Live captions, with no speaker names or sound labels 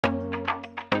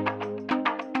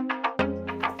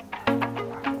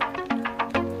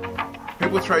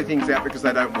People throw things out because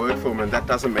they don't work for them, and that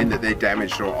doesn't mean that they're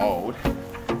damaged or old.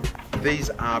 These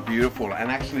are beautiful,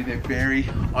 and actually they're very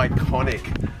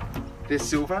iconic. They're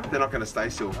silver, they're not going to stay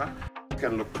silver. It's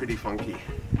going to look pretty funky.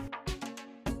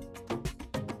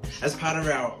 As part of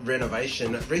our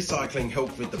renovation, recycling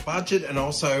helped with the budget and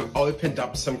also opened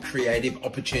up some creative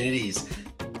opportunities.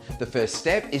 The first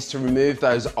step is to remove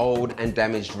those old and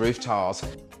damaged roof tiles.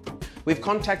 We've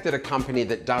contacted a company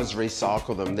that does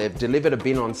recycle them. They've delivered a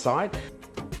bin on site.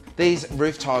 These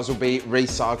roof tiles will be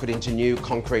recycled into new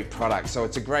concrete products, so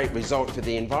it's a great result for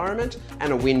the environment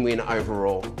and a win-win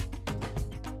overall.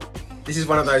 This is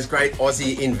one of those great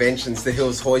Aussie inventions, the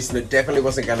Hills hoist, and it definitely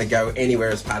wasn't going to go anywhere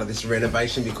as part of this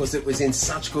renovation because it was in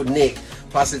such good nick.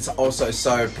 Plus it's also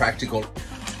so practical.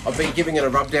 I've been giving it a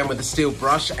rub down with the steel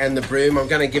brush and the broom. I'm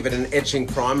going to give it an etching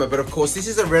primer, but of course this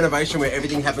is a renovation where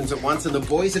everything happens at once, and the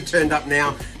boys have turned up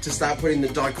now to start putting the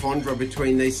dichondra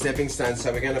between these stepping stones,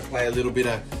 so we're going to play a little bit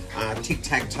of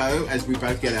tic-tac-toe as we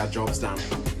both get our jobs done.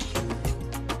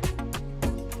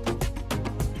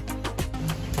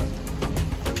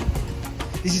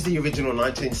 This is the original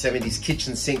 1970s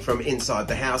kitchen sink from inside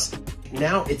the house.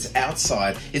 Now it's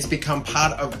outside. It's become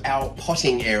part of our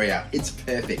potting area. It's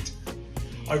perfect.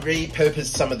 I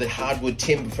repurposed some of the hardwood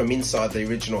timber from inside the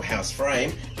original house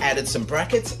frame, added some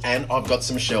brackets, and I've got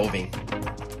some shelving.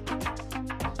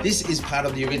 This is part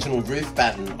of the original roof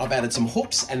batten. I've added some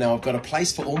hooks, and now I've got a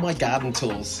place for all my garden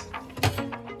tools.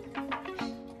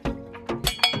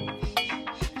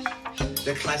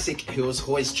 The classic Hills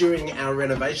hoist. During our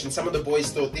renovation, some of the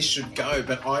boys thought this should go,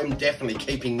 but I'm definitely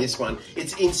keeping this one.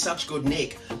 It's in such good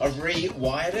nick. I've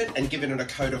rewired it and given it a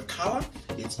coat of colour.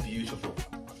 It's beautiful.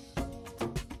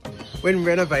 When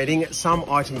renovating, some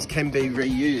items can be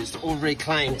reused or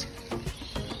reclaimed.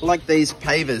 Like these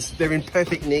pavers, they're in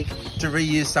perfect nick to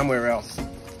reuse somewhere else.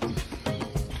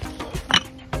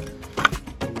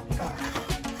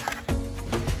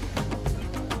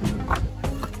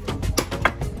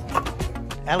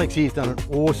 Alex here's done an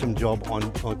awesome job on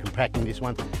compacting this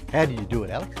one. How did you do it,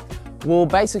 Alex? Well,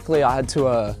 basically I had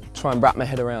to try and wrap my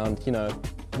head around, you know,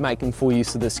 making full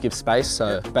use of the skip space.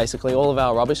 So basically all of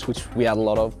our rubbish, which we had a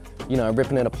lot of, you know,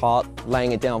 ripping it apart,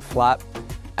 laying it down flat,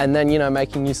 and then, you know,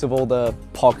 making use of all the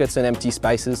pockets and empty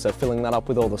spaces, so filling that up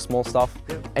with all the small stuff.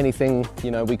 Yep. Anything,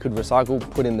 you know, we could recycle,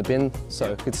 put in the bin,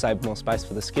 so it could save more space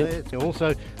for the skip. Yeah,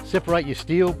 also separate your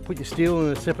steel, put your steel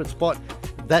in a separate spot.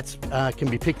 That can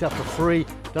be picked up for free,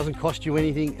 doesn't cost you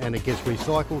anything, and it gets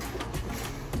recycled.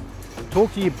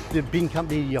 Talk to the bin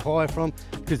company you hire from,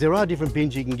 because there are different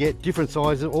bins you can get, different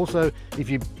sizes. Also, if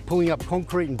you're pulling up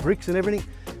concrete and bricks and everything,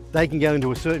 they can go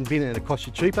into a certain bin and it costs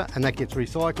you cheaper, and that gets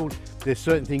recycled. There's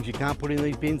certain things you can't put in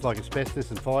these bins, like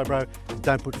asbestos and fibro.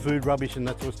 Don't put food rubbish and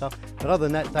that sort of stuff. But other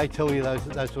than that, they tell you those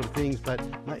sort of things, but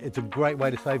it's a great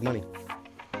way to save money.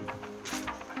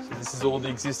 So this is all the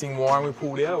existing wiring we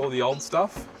pulled out, all the old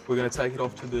stuff. We're going to take it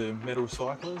off to the metal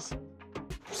recyclers.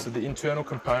 So the internal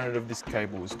component of this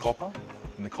cable is copper,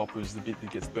 and the copper is the bit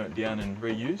that gets burnt down and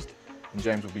reused. And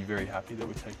James will be very happy that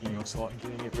we're taking your site and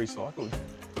getting it recycled.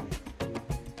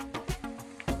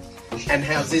 And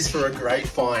how's this for a great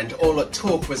find? All it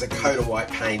took was a coat of white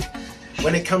paint.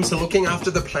 When it comes to looking after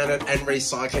the planet and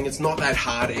recycling, it's not that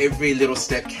hard. Every little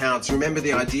step counts. Remember,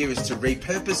 the idea is to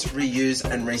repurpose, reuse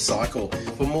and recycle.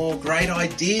 For more great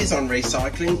ideas on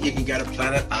recycling, you can go to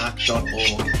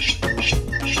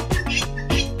planetarc.org.